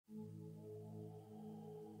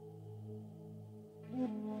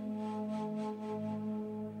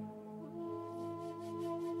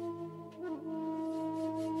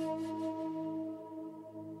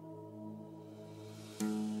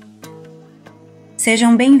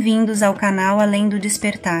Sejam bem-vindos ao canal Além do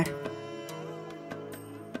Despertar.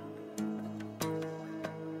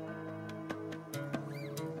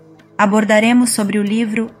 Abordaremos sobre o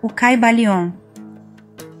livro O Caibalion,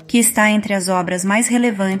 que está entre as obras mais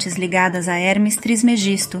relevantes ligadas a Hermes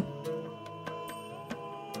Trismegisto,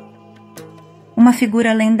 uma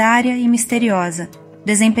figura lendária e misteriosa,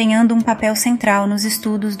 desempenhando um papel central nos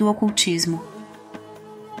estudos do ocultismo.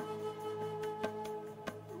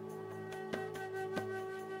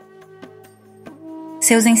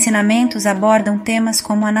 Seus ensinamentos abordam temas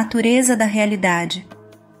como a natureza da realidade,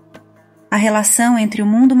 a relação entre o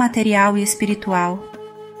mundo material e espiritual,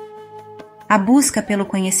 a busca pelo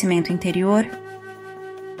conhecimento interior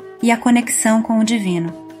e a conexão com o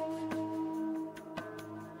divino.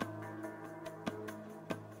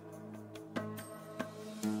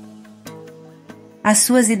 As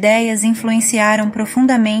suas ideias influenciaram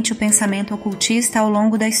profundamente o pensamento ocultista ao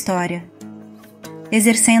longo da história,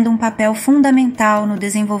 exercendo um papel fundamental no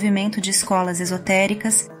desenvolvimento de escolas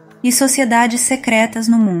esotéricas e sociedades secretas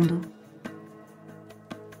no mundo.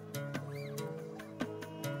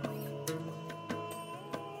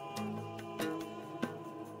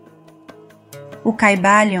 O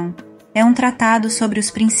Caibalion é um tratado sobre os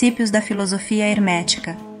princípios da filosofia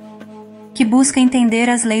hermética, que busca entender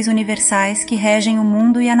as leis universais que regem o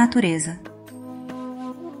mundo e a natureza.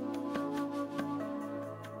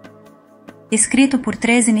 Escrito por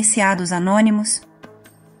 3 iniciados anônimos,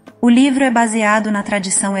 o livro é baseado na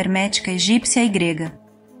tradição hermética egípcia e grega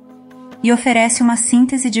e oferece uma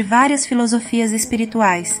síntese de várias filosofias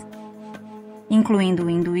espirituais, incluindo o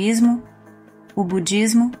hinduísmo, o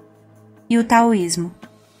budismo e o taoísmo.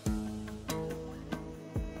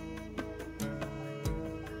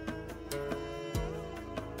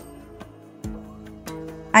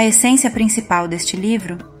 A essência principal deste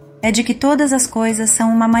livro é de que todas as coisas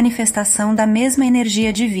são uma manifestação da mesma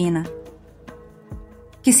energia divina,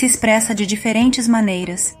 que se expressa de diferentes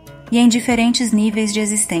maneiras e em diferentes níveis de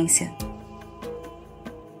existência.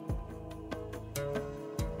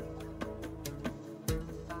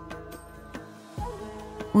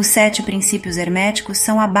 Os 7 princípios herméticos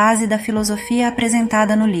são a base da filosofia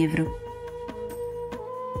apresentada no livro.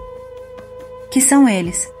 Que são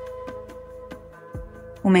eles?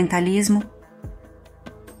 O mentalismo,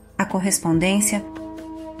 a correspondência,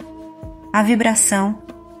 a vibração,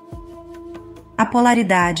 a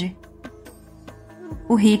polaridade,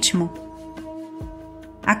 o ritmo,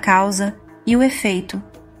 a causa e o efeito,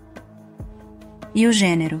 e o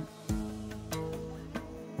gênero.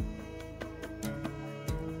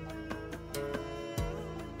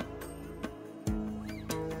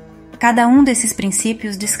 Cada um desses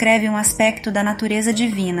princípios descreve um aspecto da natureza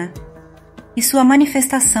divina e sua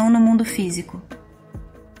manifestação no mundo físico.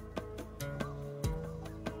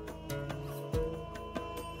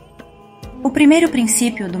 O primeiro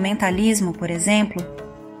princípio do mentalismo, por exemplo,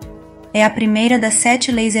 é a primeira das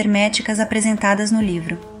 7 leis herméticas apresentadas no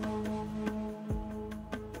livro.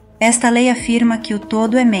 Esta lei afirma que o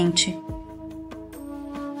todo é mente.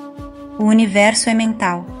 O universo é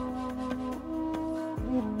mental.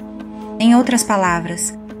 Em outras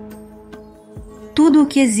palavras, tudo o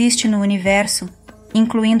que existe no universo,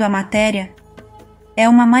 incluindo a matéria, é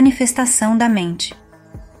uma manifestação da mente.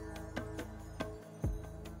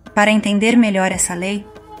 Para entender melhor essa lei,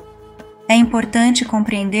 é importante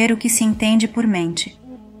compreender o que se entende por mente.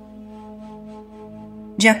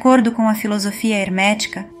 De acordo com a filosofia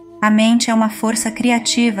hermética, a mente é uma força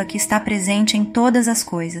criativa que está presente em todas as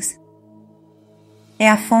coisas. É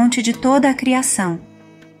a fonte de toda a criação,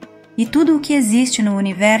 e tudo o que existe no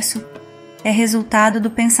universo é resultado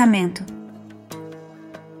do pensamento.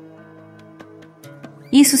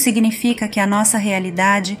 Isso significa que a nossa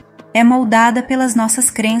realidade é moldada pelas nossas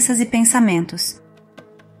crenças e pensamentos.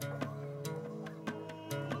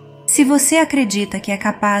 Se você acredita que é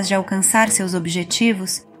capaz de alcançar seus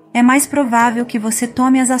objetivos, é mais provável que você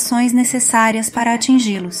tome as ações necessárias para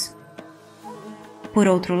atingi-los. Por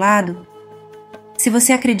outro lado, se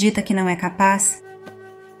você acredita que não é capaz,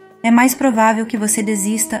 é mais provável que você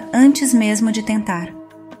desista antes mesmo de tentar.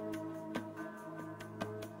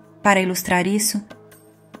 Para ilustrar isso,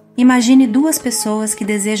 imagine 2 pessoas que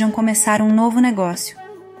desejam começar um novo negócio.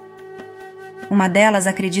 Uma delas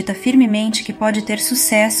acredita firmemente que pode ter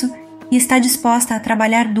sucesso e está disposta a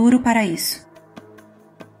trabalhar duro para isso.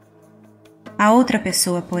 A outra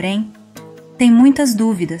pessoa, porém, tem muitas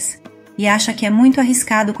dúvidas e acha que é muito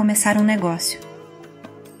arriscado começar um negócio.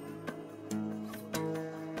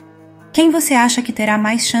 Quem você acha que terá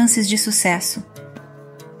mais chances de sucesso?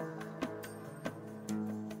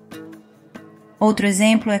 Outro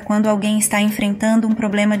exemplo é quando alguém está enfrentando um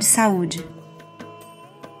problema de saúde.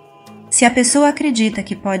 Se a pessoa acredita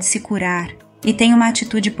que pode se curar e tem uma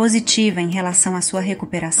atitude positiva em relação à sua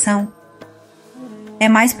recuperação, é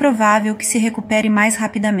mais provável que se recupere mais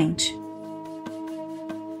rapidamente.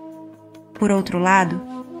 Por outro lado,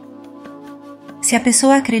 se a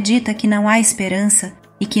pessoa acredita que não há esperança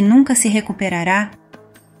e que nunca se recuperará,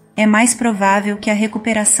 é mais provável que a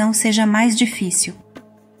recuperação seja mais difícil.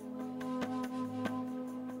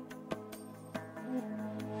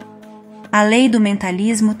 A lei do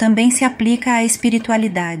mentalismo também se aplica à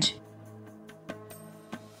espiritualidade.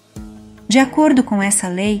 De acordo com essa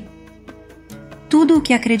lei, tudo o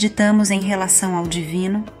que acreditamos em relação ao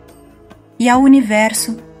divino e ao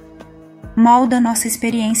universo molda nossa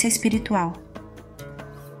experiência espiritual.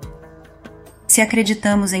 Se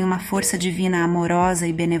acreditamos em uma força divina amorosa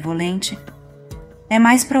e benevolente, é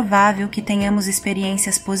mais provável que tenhamos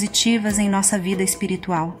experiências positivas em nossa vida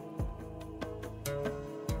espiritual.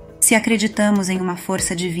 Se acreditamos em uma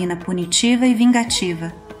força divina punitiva e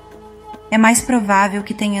vingativa, é mais provável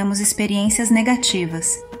que tenhamos experiências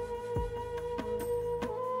negativas.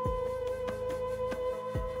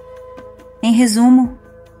 Em resumo,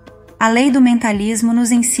 a lei do mentalismo nos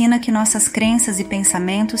ensina que nossas crenças e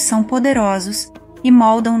pensamentos são poderosos e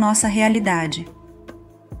moldam nossa realidade.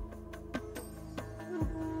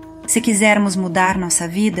 Se quisermos mudar nossa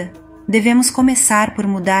vida, devemos começar por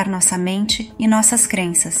mudar nossa mente e nossas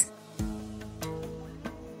crenças.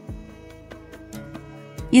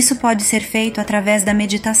 Isso pode ser feito através da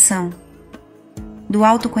meditação, do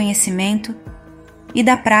autoconhecimento e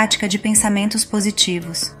da prática de pensamentos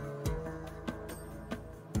positivos.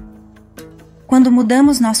 Quando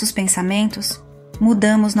mudamos nossos pensamentos,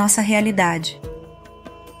 mudamos nossa realidade.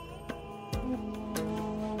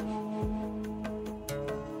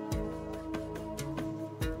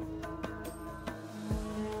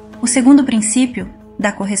 O segundo princípio,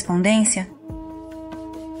 da correspondência,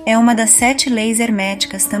 é uma das 7 leis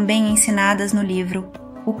herméticas também ensinadas no livro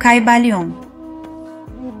O Caibalion.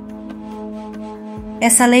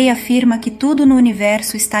 Essa lei afirma que tudo no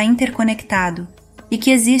universo está interconectado e que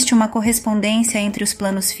existe uma correspondência entre os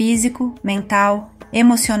planos físico, mental,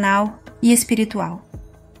 emocional e espiritual.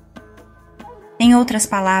 Em outras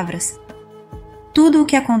palavras, tudo o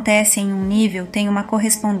que acontece em um nível tem uma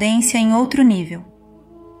correspondência em outro nível.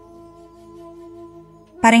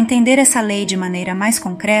 Para entender essa lei de maneira mais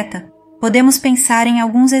concreta, podemos pensar em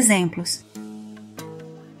alguns exemplos.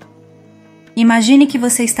 Imagine que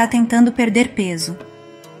você está tentando perder peso.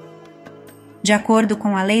 De acordo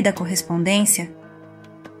com a lei da correspondência,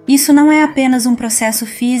 isso não é apenas um processo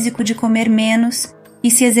físico de comer menos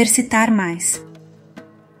e se exercitar mais.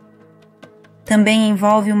 Também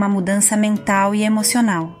envolve uma mudança mental e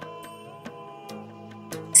emocional.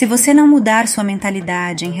 Se você não mudar sua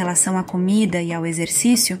mentalidade em relação à comida e ao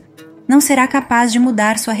exercício, não será capaz de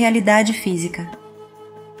mudar sua realidade física.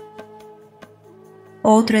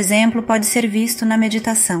 Outro exemplo pode ser visto na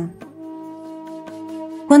meditação.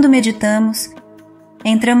 Quando meditamos,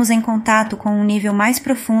 entramos em contato com um nível mais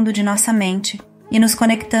profundo de nossa mente e nos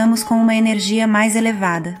conectamos com uma energia mais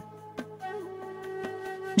elevada.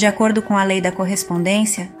 De acordo com a lei da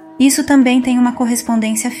correspondência, isso também tem uma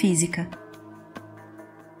correspondência física.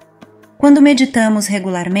 Quando meditamos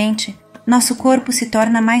regularmente, nosso corpo se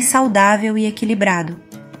torna mais saudável e equilibrado.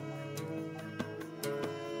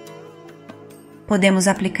 Podemos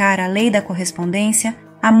aplicar a lei da correspondência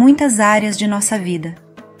a muitas áreas de nossa vida.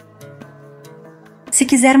 Se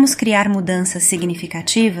quisermos criar mudanças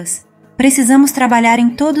significativas, precisamos trabalhar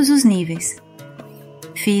em todos os níveis: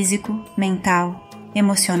 físico, mental,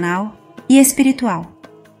 emocional e espiritual.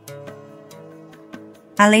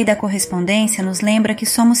 A lei da correspondência nos lembra que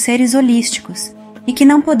somos seres holísticos e que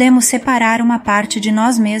não podemos separar uma parte de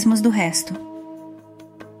nós mesmos do resto.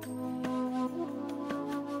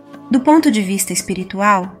 Do ponto de vista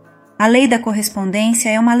espiritual, a lei da correspondência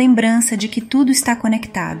é uma lembrança de que tudo está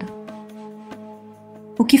conectado.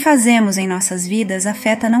 O que fazemos em nossas vidas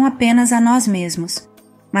afeta não apenas a nós mesmos,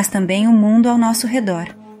 mas também o mundo ao nosso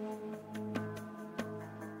redor.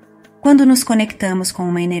 Quando nos conectamos com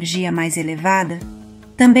uma energia mais elevada,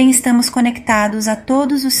 também estamos conectados a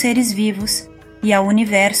todos os seres vivos e ao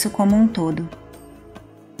universo como um todo.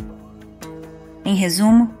 Em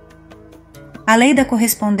resumo, a lei da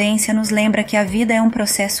correspondência nos lembra que a vida é um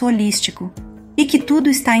processo holístico e que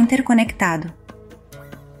tudo está interconectado.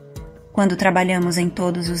 Quando trabalhamos em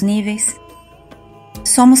todos os níveis,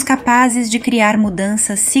 somos capazes de criar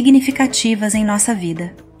mudanças significativas em nossa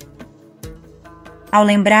vida. Ao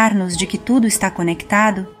lembrar-nos de que tudo está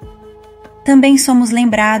conectado, também somos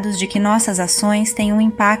lembrados de que nossas ações têm um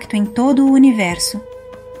impacto em todo o universo.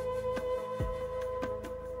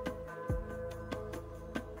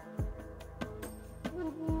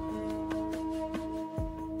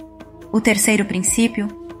 O terceiro princípio,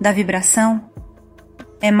 da vibração,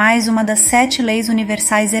 é mais uma das 7 leis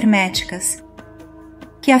universais herméticas,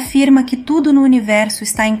 que afirma que tudo no universo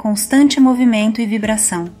está em constante movimento e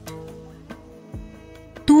vibração.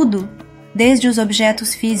 Tudo, desde os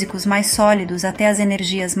objetos físicos mais sólidos até as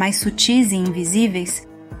energias mais sutis e invisíveis,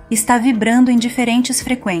 está vibrando em diferentes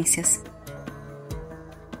frequências.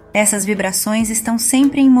 Essas vibrações estão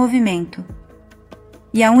sempre em movimento,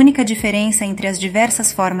 e a única diferença entre as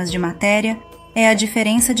diversas formas de matéria é a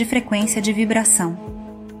diferença de frequência de vibração.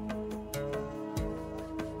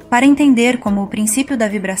 Para entender como o princípio da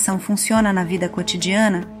vibração funciona na vida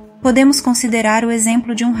cotidiana, podemos considerar o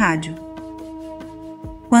exemplo de um rádio.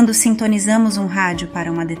 Quando sintonizamos um rádio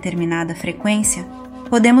para uma determinada frequência,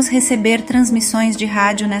 podemos receber transmissões de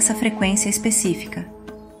rádio nessa frequência específica.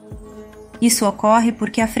 Isso ocorre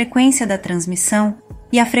porque a frequência da transmissão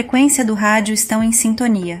e a frequência do rádio estão em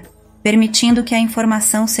sintonia, permitindo que a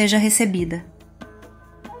informação seja recebida.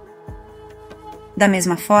 Da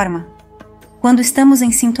mesma forma, quando estamos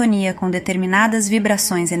em sintonia com determinadas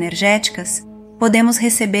vibrações energéticas, podemos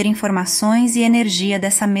receber informações e energia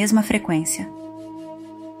dessa mesma frequência.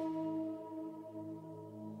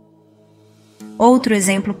 Outro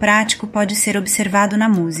exemplo prático pode ser observado na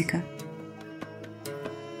música.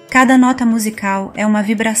 Cada nota musical é uma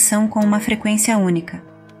vibração com uma frequência única.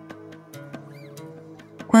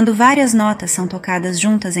 Quando várias notas são tocadas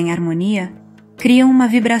juntas em harmonia, criam uma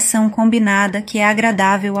vibração combinada que é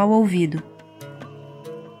agradável ao ouvido.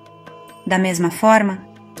 Da mesma forma,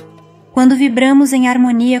 quando vibramos em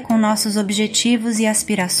harmonia com nossos objetivos e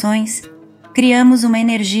aspirações, criamos uma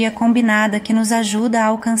energia combinada que nos ajuda a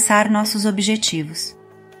alcançar nossos objetivos.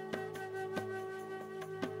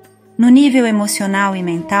 No nível emocional e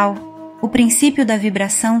mental, o princípio da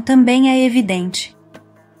vibração também é evidente.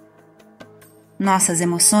 Nossas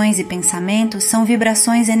emoções e pensamentos são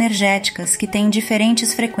vibrações energéticas que têm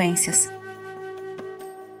diferentes frequências.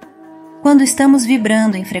 Quando estamos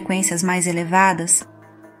vibrando em frequências mais elevadas,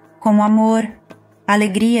 como amor,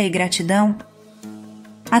 alegria e gratidão,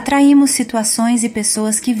 atraímos situações e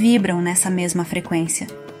pessoas que vibram nessa mesma frequência.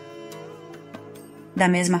 Da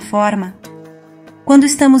mesma forma, quando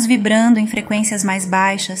estamos vibrando em frequências mais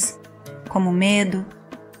baixas, como medo,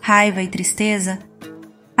 raiva e tristeza,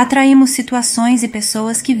 atraímos situações e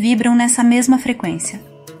pessoas que vibram nessa mesma frequência.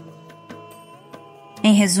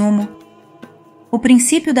 Em resumo, o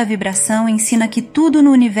princípio da vibração ensina que tudo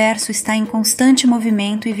no universo está em constante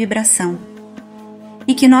movimento e vibração,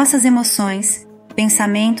 e que nossas emoções,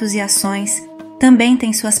 pensamentos e ações também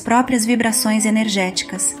têm suas próprias vibrações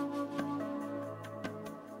energéticas.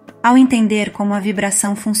 Ao entender como a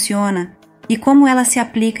vibração funciona e como ela se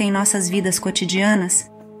aplica em nossas vidas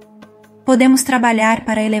cotidianas, podemos trabalhar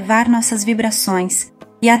para elevar nossas vibrações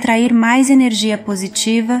e atrair mais energia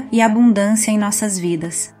positiva e abundância em nossas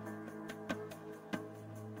vidas.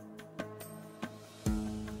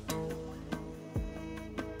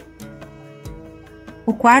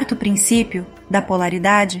 O quarto princípio, da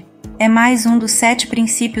polaridade, é mais um dos 7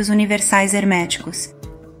 princípios universais herméticos,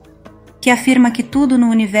 que afirma que tudo no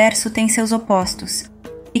universo tem seus opostos,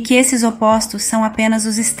 e que esses opostos são apenas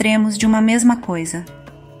os extremos de uma mesma coisa.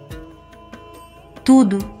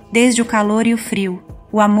 Tudo, desde o calor e o frio,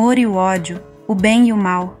 o amor e o ódio, o bem e o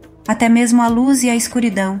mal, até mesmo a luz e a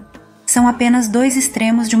escuridão, são apenas 2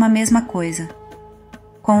 extremos de uma mesma coisa,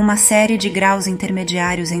 com uma série de graus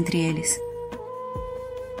intermediários entre eles.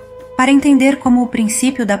 Para entender como o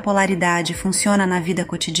princípio da polaridade funciona na vida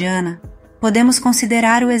cotidiana, podemos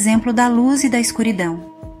considerar o exemplo da luz e da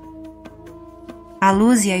escuridão. A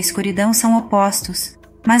luz e a escuridão são opostos,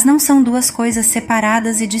 mas não são 2 coisas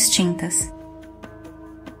separadas e distintas.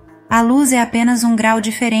 A luz é apenas um grau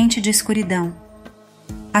diferente de escuridão,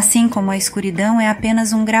 assim como a escuridão é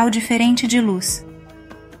apenas um grau diferente de luz.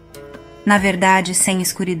 Na verdade, sem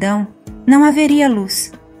escuridão, não haveria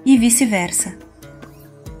luz, e vice-versa.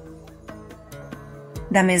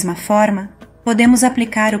 Da mesma forma, podemos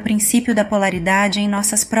aplicar o princípio da polaridade em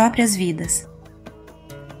nossas próprias vidas.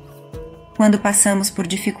 Quando passamos por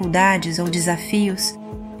dificuldades ou desafios,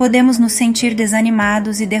 podemos nos sentir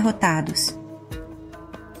desanimados e derrotados.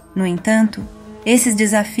 No entanto, esses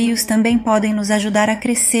desafios também podem nos ajudar a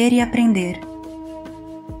crescer e aprender.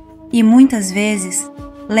 E muitas vezes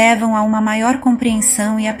levam a uma maior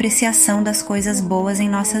compreensão e apreciação das coisas boas em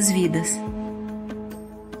nossas vidas.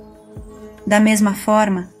 Da mesma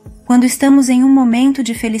forma, quando estamos em um momento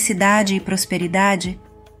de felicidade e prosperidade,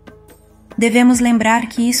 devemos lembrar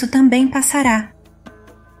que isso também passará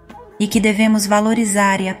e que devemos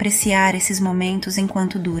valorizar e apreciar esses momentos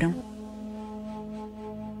enquanto duram.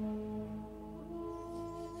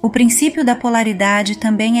 o princípio da polaridade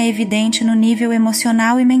também é evidente no nível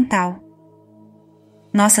emocional e mental.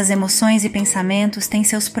 Nossas emoções e pensamentos têm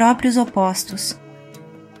seus próprios opostos,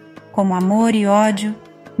 como amor e ódio,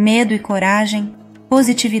 medo e coragem,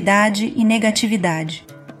 positividade e negatividade.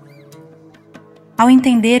 Ao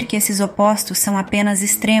entender que esses opostos são apenas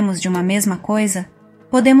extremos de uma mesma coisa,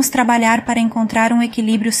 podemos trabalhar para encontrar um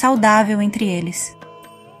equilíbrio saudável entre eles.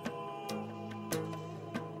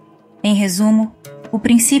 Em resumo, o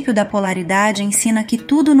princípio da polaridade ensina que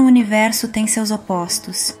tudo no universo tem seus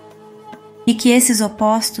opostos, e que esses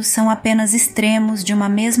opostos são apenas extremos de uma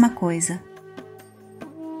mesma coisa.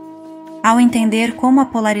 Ao entender como a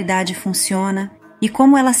polaridade funciona e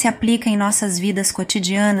como ela se aplica em nossas vidas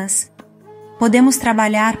cotidianas, podemos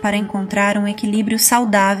trabalhar para encontrar um equilíbrio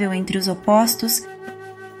saudável entre os opostos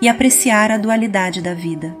e apreciar a dualidade da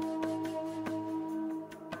vida.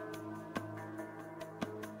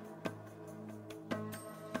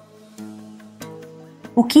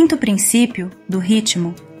 O quinto princípio, do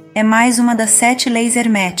ritmo, é mais uma das 7 leis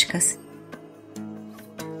herméticas.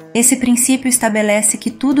 Esse princípio estabelece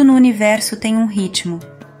que tudo no universo tem um ritmo,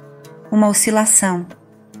 uma oscilação,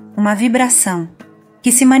 uma vibração,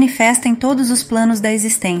 que se manifesta em todos os planos da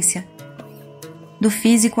existência, do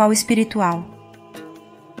físico ao espiritual.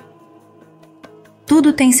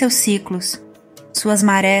 Tudo tem seus ciclos, suas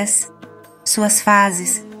marés, suas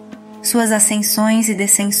fases, suas ascensões e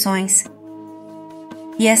descensões,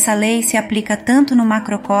 e essa lei se aplica tanto no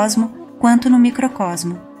macrocosmo quanto no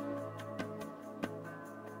microcosmo.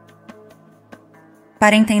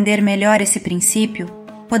 Para entender melhor esse princípio,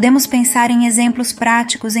 podemos pensar em exemplos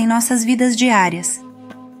práticos em nossas vidas diárias.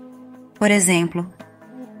 Por exemplo,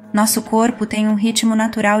 nosso corpo tem um ritmo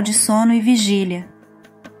natural de sono e vigília,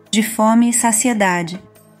 de fome e saciedade,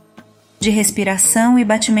 de respiração e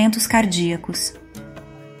batimentos cardíacos.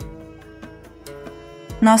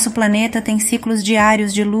 Nosso planeta tem ciclos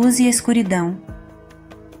diários de luz e escuridão,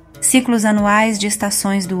 ciclos anuais de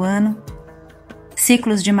estações do ano,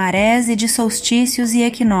 ciclos de marés e de solstícios e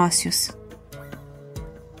equinócios.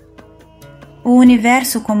 O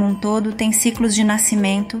universo como um todo tem ciclos de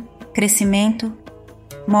nascimento, crescimento,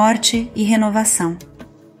 morte e renovação.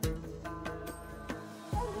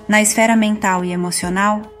 Na esfera mental e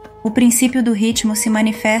emocional, o princípio do ritmo se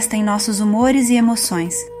manifesta em nossos humores e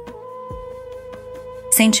emoções.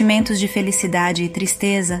 Sentimentos de felicidade e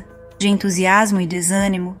tristeza, de entusiasmo e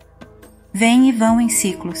desânimo, vêm e vão em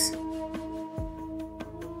ciclos.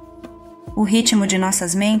 O ritmo de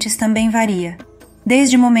nossas mentes também varia,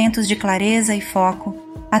 desde momentos de clareza e foco,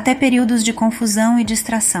 até períodos de confusão e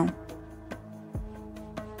distração.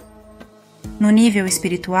 No nível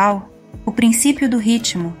espiritual, o princípio do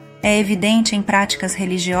ritmo é evidente em práticas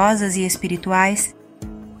religiosas e espirituais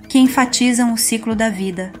que enfatizam o ciclo da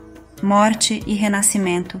vida, morte e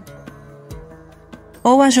renascimento,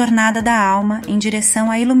 ou a jornada da alma em direção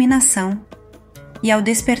à iluminação e ao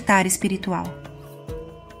despertar espiritual.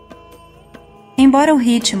 Embora o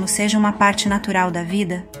ritmo seja uma parte natural da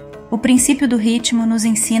vida, o princípio do ritmo nos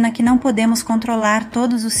ensina que não podemos controlar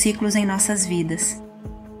todos os ciclos em nossas vidas.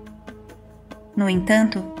 No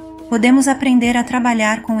entanto, podemos aprender a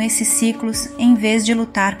trabalhar com esses ciclos em vez de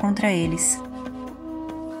lutar contra eles.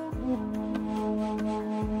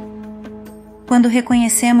 Quando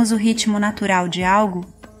reconhecemos o ritmo natural de algo,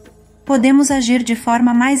 podemos agir de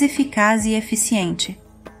forma mais eficaz e eficiente.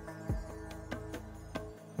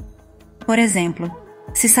 Por exemplo,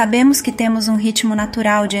 se sabemos que temos um ritmo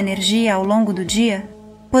natural de energia ao longo do dia,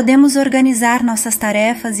 podemos organizar nossas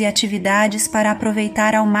tarefas e atividades para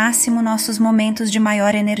aproveitar ao máximo nossos momentos de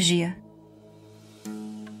maior energia.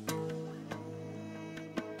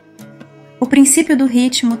 O princípio do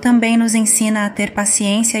ritmo também nos ensina a ter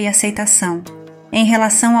paciência e aceitação em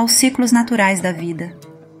relação aos ciclos naturais da vida.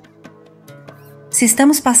 Se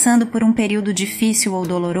estamos passando por um período difícil ou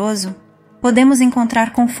doloroso, podemos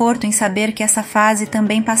encontrar conforto em saber que essa fase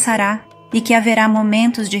também passará e que haverá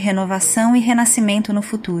momentos de renovação e renascimento no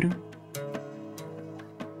futuro.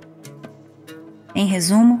 Em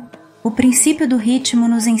resumo, o princípio do ritmo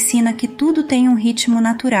nos ensina que tudo tem um ritmo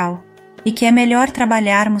natural e que é melhor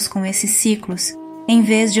trabalharmos com esses ciclos em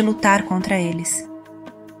vez de lutar contra eles.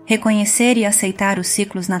 Reconhecer e aceitar os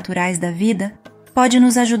ciclos naturais da vida pode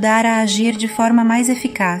nos ajudar a agir de forma mais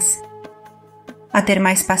eficaz, a ter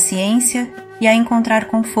mais paciência e a encontrar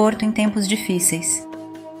conforto em tempos difíceis.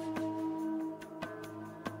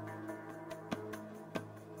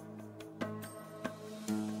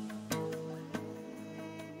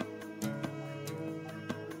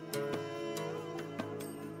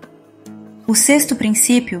 O sexto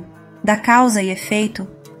princípio, da causa e efeito,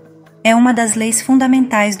 é uma das leis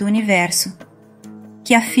fundamentais do universo,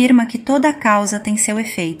 que afirma que toda causa tem seu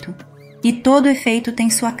efeito, e todo efeito tem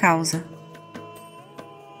sua causa.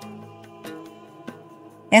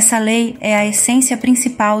 Essa lei é a essência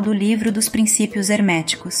principal do livro dos princípios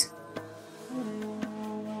herméticos.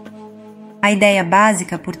 A ideia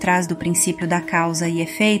básica por trás do princípio da causa e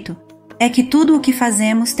efeito é que tudo o que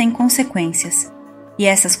fazemos tem consequências, e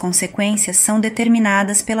essas consequências são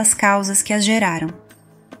determinadas pelas causas que as geraram.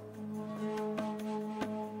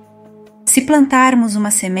 Se plantarmos uma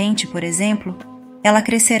semente, por exemplo, ela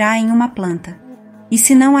crescerá em uma planta, e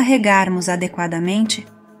se não a regarmos adequadamente,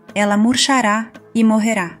 ela murchará e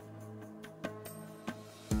morrerá.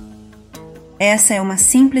 Essa é uma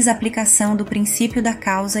simples aplicação do princípio da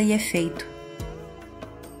causa e efeito.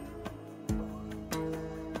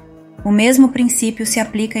 O mesmo princípio se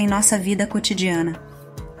aplica em nossa vida cotidiana.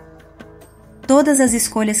 Todas as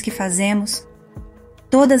escolhas que fazemos,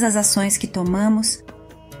 todas as ações que tomamos,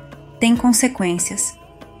 têm consequências,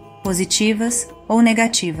 positivas ou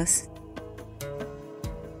negativas.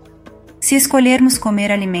 Se escolhermos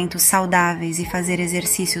comer alimentos saudáveis e fazer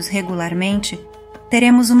exercícios regularmente,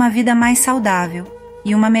 teremos uma vida mais saudável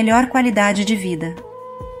e uma melhor qualidade de vida.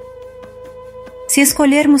 Se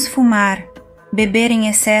escolhermos fumar, beber em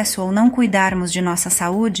excesso ou não cuidarmos de nossa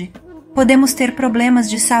saúde, podemos ter problemas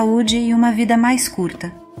de saúde e uma vida mais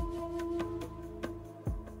curta.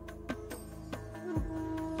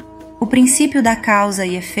 O princípio da causa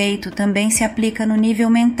e efeito também se aplica no nível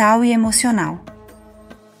mental e emocional.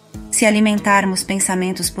 Se alimentarmos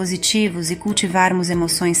pensamentos positivos e cultivarmos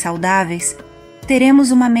emoções saudáveis, teremos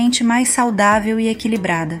uma mente mais saudável e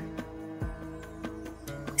equilibrada.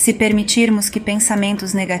 Se permitirmos que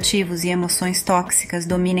pensamentos negativos e emoções tóxicas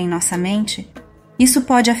dominem nossa mente, isso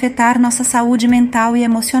pode afetar nossa saúde mental e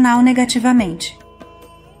emocional negativamente.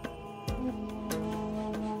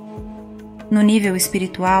 No nível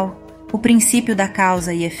espiritual, o princípio da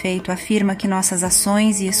causa e efeito afirma que nossas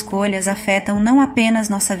ações e escolhas afetam não apenas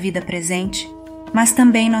nossa vida presente, mas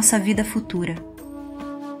também nossa vida futura.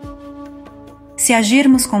 Se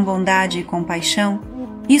agirmos com bondade e compaixão,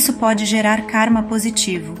 isso pode gerar karma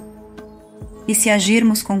positivo. E se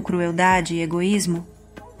agirmos com crueldade e egoísmo,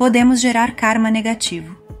 podemos gerar karma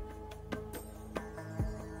negativo.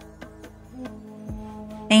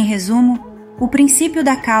 Em resumo, o princípio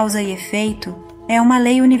da causa e efeito é uma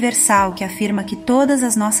lei universal que afirma que todas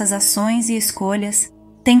as nossas ações e escolhas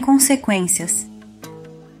têm consequências.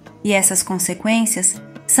 E essas consequências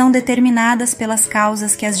são determinadas pelas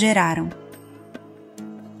causas que as geraram.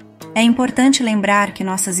 É importante lembrar que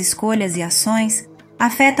nossas escolhas e ações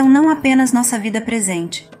afetam não apenas nossa vida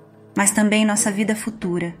presente, mas também nossa vida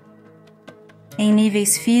futura, em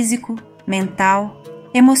níveis físico, mental,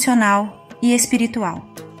 emocional e espiritual.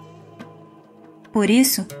 Por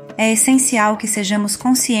isso, é essencial que sejamos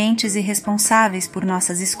conscientes e responsáveis por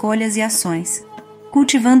nossas escolhas e ações,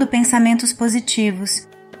 cultivando pensamentos positivos,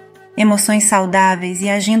 emoções saudáveis e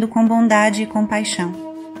agindo com bondade e compaixão.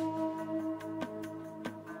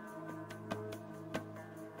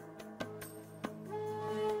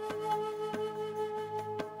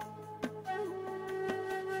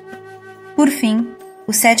 Por fim,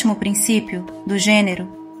 o sétimo princípio, do gênero,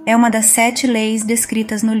 é uma das 7 leis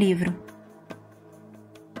descritas no livro.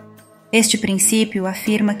 Este princípio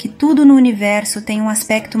afirma que tudo no universo tem um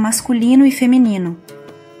aspecto masculino e feminino,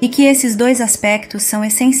 e que esses dois aspectos são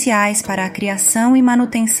essenciais para a criação e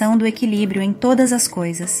manutenção do equilíbrio em todas as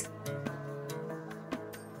coisas.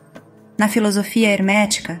 Na filosofia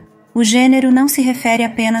hermética, o gênero não se refere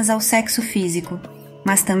apenas ao sexo físico,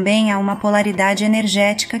 mas também a uma polaridade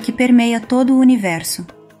energética que permeia todo o universo.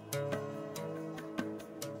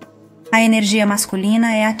 A energia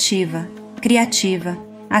masculina é ativa, criativa,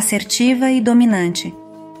 assertiva e dominante,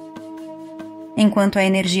 enquanto a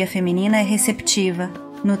energia feminina é receptiva,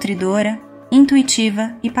 nutridora,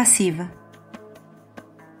 intuitiva e passiva.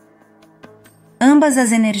 Ambas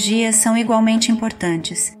as energias são igualmente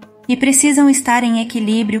importantes e precisam estar em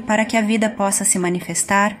equilíbrio para que a vida possa se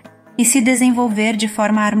manifestar e se desenvolver de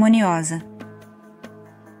forma harmoniosa.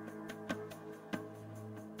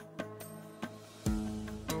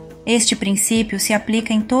 Este princípio se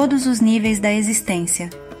aplica em todos os níveis da existência,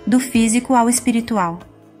 do físico ao espiritual.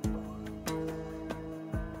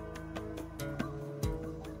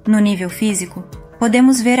 No nível físico,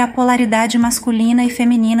 podemos ver a polaridade masculina e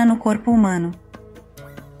feminina no corpo humano,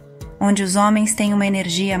 onde os homens têm uma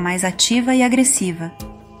energia mais ativa e agressiva,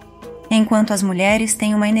 enquanto as mulheres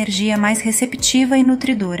têm uma energia mais receptiva e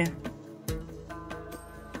nutridora.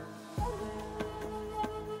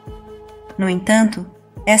 No entanto,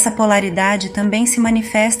 essa polaridade também se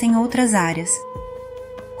manifesta em outras áreas,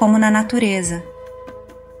 como na natureza,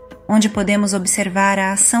 onde podemos observar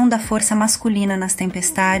a ação da força masculina nas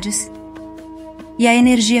tempestades e a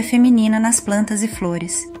energia feminina nas plantas e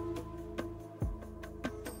flores.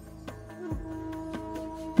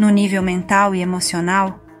 No nível mental e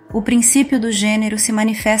emocional, o princípio do gênero se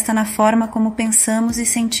manifesta na forma como pensamos e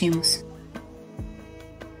sentimos.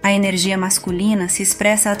 A energia masculina se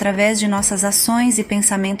expressa através de nossas ações e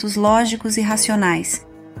pensamentos lógicos e racionais,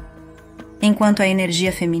 enquanto a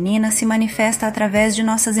energia feminina se manifesta através de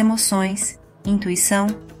nossas emoções, intuição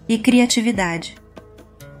e criatividade.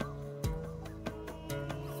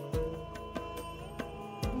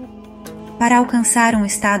 Para alcançar um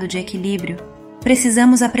estado de equilíbrio,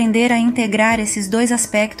 precisamos aprender a integrar esses dois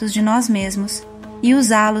aspectos de nós mesmos e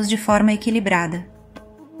usá-los de forma equilibrada.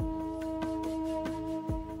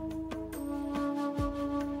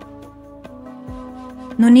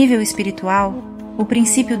 No nível espiritual, o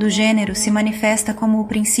princípio do gênero se manifesta como o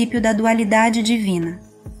princípio da dualidade divina.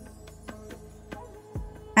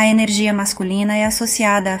 A energia masculina é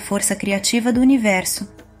associada à força criativa do universo,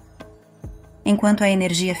 enquanto a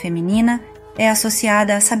energia feminina é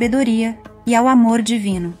associada à sabedoria e ao amor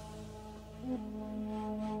divino.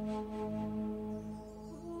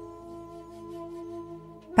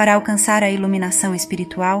 Para alcançar a iluminação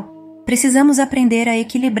espiritual, precisamos aprender a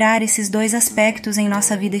equilibrar esses dois aspectos em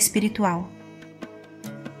nossa vida espiritual.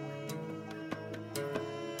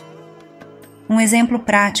 Um exemplo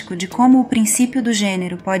prático de como o princípio do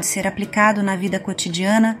gênero pode ser aplicado na vida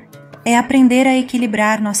cotidiana é aprender a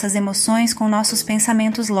equilibrar nossas emoções com nossos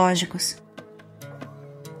pensamentos lógicos.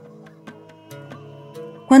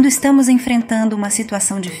 Quando estamos enfrentando uma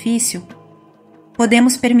situação difícil,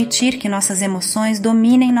 podemos permitir que nossas emoções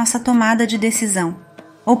dominem nossa tomada de decisão,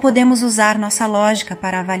 ou podemos usar nossa lógica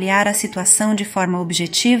para avaliar a situação de forma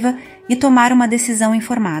objetiva e tomar uma decisão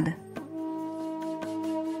informada.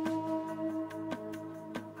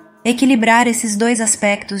 Equilibrar esses dois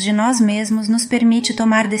aspectos de nós mesmos nos permite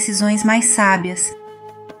tomar decisões mais sábias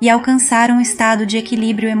e alcançar um estado de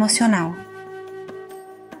equilíbrio emocional.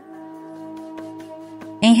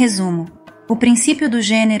 Em resumo, o princípio do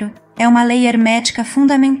gênero é uma lei hermética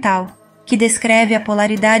fundamental que descreve a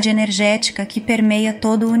polaridade energética que permeia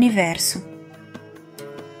todo o universo.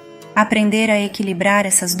 Aprender a equilibrar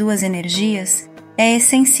essas duas energias é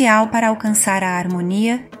essencial para alcançar a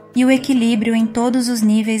harmonia e o equilíbrio em todos os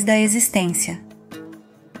níveis da existência.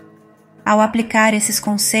 Ao aplicar esses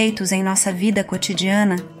conceitos em nossa vida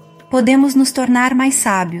cotidiana, podemos nos tornar mais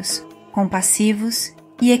sábios, compassivos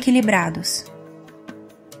e equilibrados.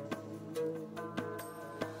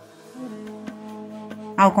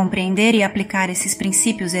 Ao compreender e aplicar esses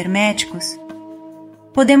princípios herméticos,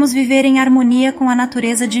 podemos viver em harmonia com a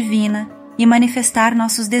natureza divina e manifestar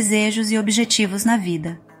nossos desejos e objetivos na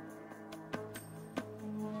vida.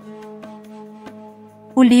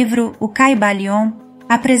 O livro O Caibalion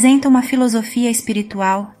apresenta uma filosofia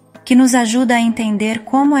espiritual que nos ajuda a entender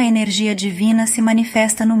como a energia divina se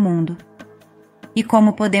manifesta no mundo e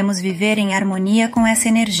como podemos viver em harmonia com essa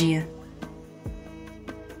energia.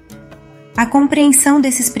 A compreensão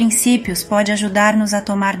desses princípios pode ajudar-nos a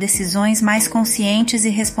tomar decisões mais conscientes e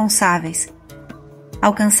responsáveis,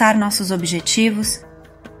 alcançar nossos objetivos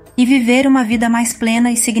e viver uma vida mais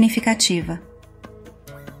plena e significativa.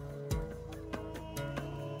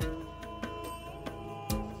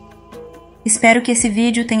 Espero que esse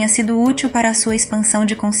vídeo tenha sido útil para a sua expansão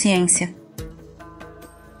de consciência.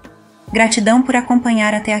 Gratidão por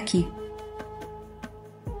acompanhar até aqui.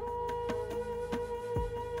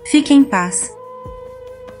 Fique em paz.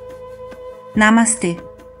 Namastê.